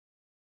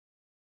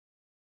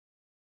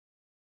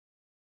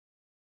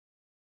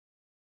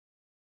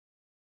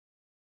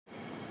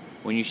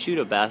When you shoot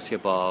a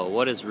basketball,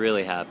 what is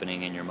really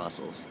happening in your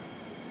muscles?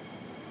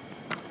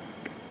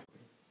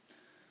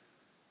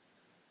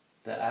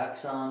 The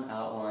axon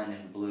outlined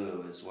in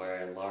blue is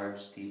where a large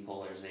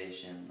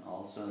depolarization,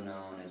 also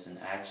known as an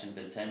action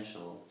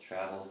potential,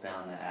 travels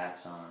down the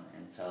axon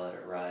until it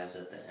arrives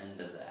at the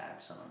end of the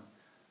axon,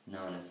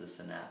 known as the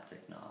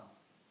synaptic knob.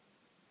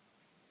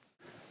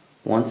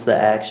 Once the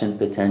action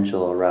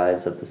potential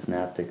arrives at the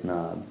synaptic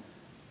knob,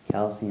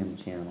 calcium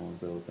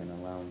channels open,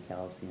 allowing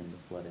calcium to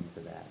flood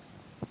into the axon.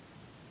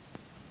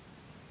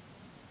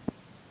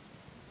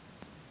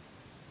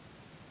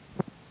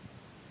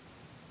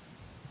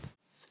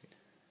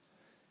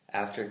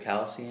 After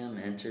calcium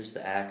enters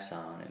the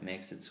axon, it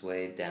makes its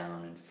way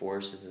down and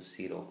forces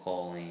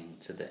acetylcholine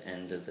to the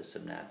end of the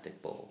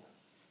synaptic bulb.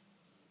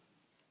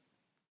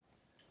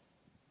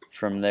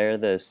 From there,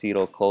 the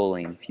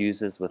acetylcholine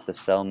fuses with the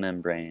cell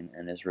membrane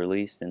and is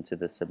released into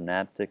the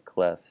synaptic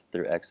cleft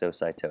through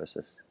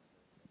exocytosis.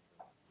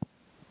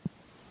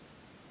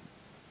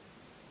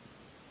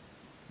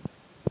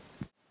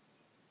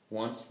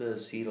 Once the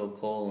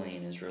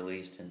acetylcholine is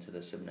released into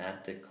the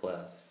synaptic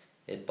cleft,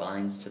 it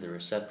binds to the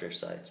receptor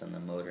sites on the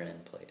motor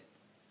end plate.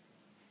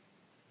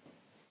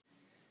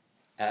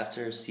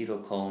 After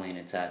acetylcholine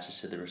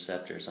attaches to the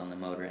receptors on the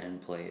motor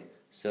end plate,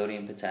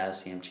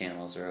 sodium-potassium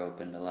channels are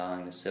opened,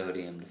 allowing the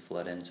sodium to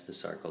flood into the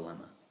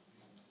sarcolemma.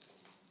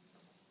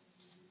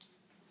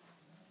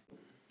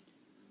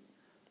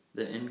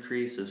 The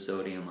increase of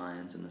sodium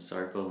ions in the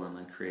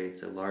sarcolemma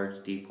creates a large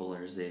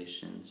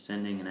depolarization,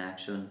 sending an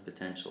action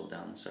potential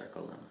down the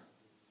sarcolemma.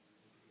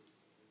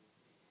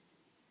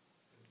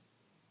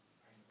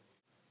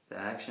 The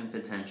action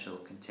potential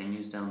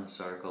continues down the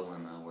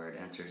sarcolemma where it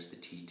enters the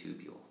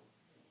T-tubule.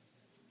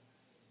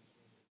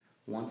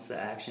 Once the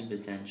action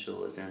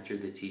potential has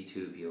entered the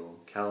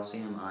T-tubule,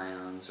 calcium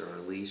ions are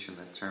released from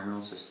the terminal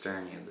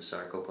cisternae of the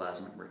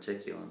sarcoplasmic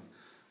reticulum,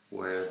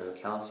 where the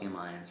calcium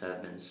ions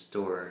have been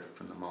stored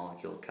from the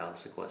molecule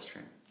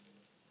calsequestrin.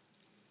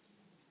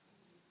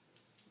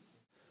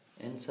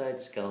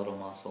 Inside skeletal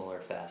muscle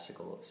are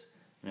fascicles,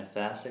 and a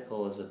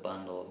fascicle is a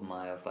bundle of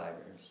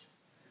myofibers.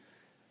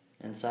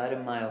 Inside a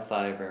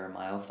myofiber are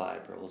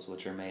myofibrils,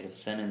 which are made of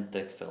thin and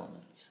thick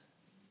filaments.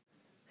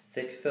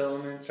 Thick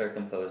filaments are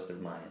composed of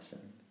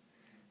myosin.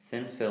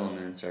 Thin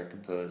filaments are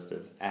composed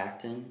of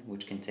actin,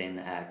 which contain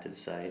the active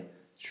site,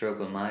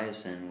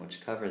 tropomyosin,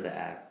 which cover the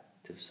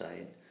active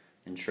site,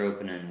 and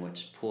troponin,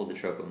 which pull the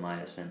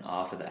tropomyosin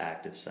off of the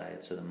active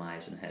site so the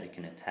myosin head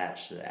can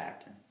attach to the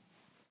actin.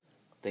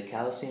 The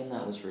calcium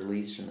that was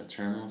released from the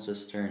terminal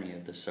cisternae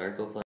of the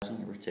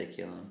sarcoplasmic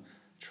reticulum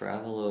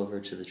travel over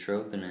to the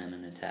troponin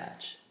and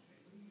attach.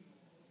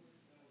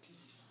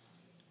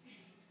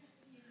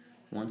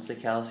 Once the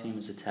calcium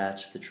is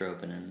attached to the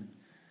troponin,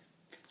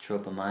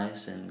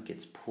 tropomyosin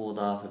gets pulled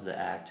off of the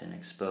actin,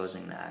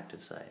 exposing the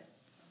active site.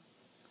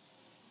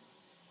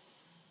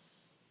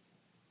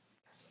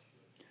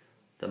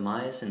 The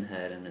myosin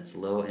head in its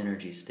low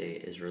energy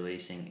state is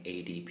releasing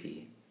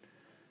ADP.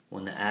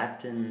 When the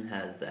actin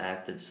has the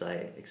active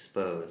site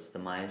exposed, the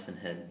myosin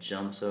head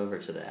jumps over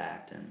to the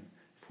actin,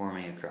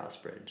 forming a cross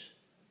bridge.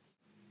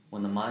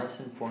 When the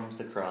myosin forms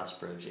the cross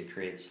bridge, it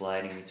creates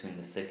sliding between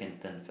the thick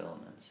and thin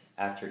filaments.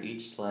 After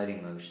each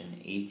sliding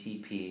motion,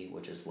 ATP,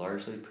 which is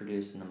largely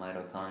produced in the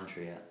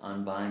mitochondria,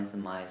 unbinds the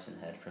myosin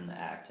head from the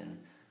actin,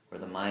 where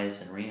the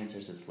myosin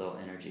re-enters its low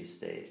energy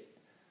state.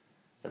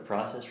 The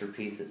process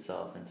repeats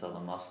itself until the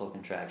muscle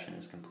contraction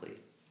is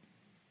complete.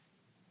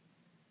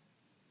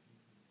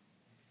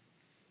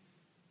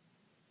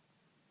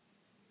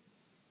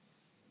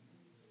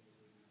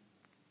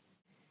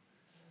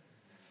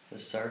 The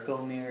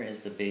sarcomere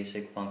is the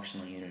basic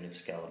functional unit of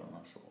skeletal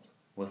muscles.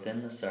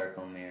 Within the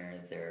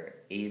sarcomere, there are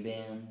A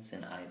bands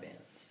and I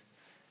bands.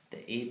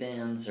 The A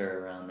bands are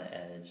around the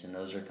edge, and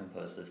those are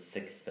composed of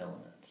thick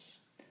filaments.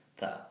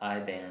 The I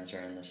bands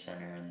are in the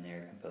center, and they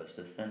are composed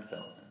of thin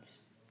filaments.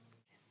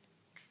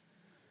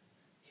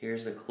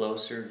 Here's a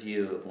closer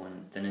view of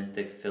when thin and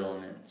thick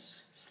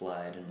filaments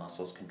slide and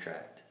muscles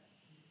contract.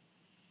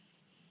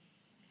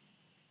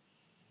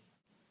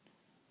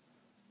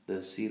 The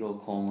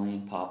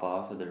acetylcholine pop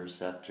off of the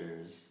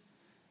receptors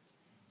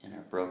and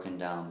are broken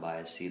down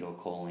by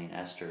acetylcholine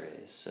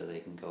esterase so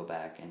they can go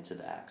back into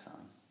the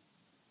axon.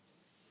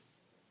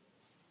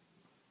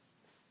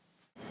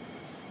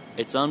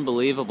 It's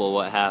unbelievable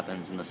what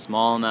happens in the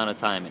small amount of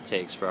time it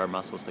takes for our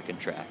muscles to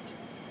contract.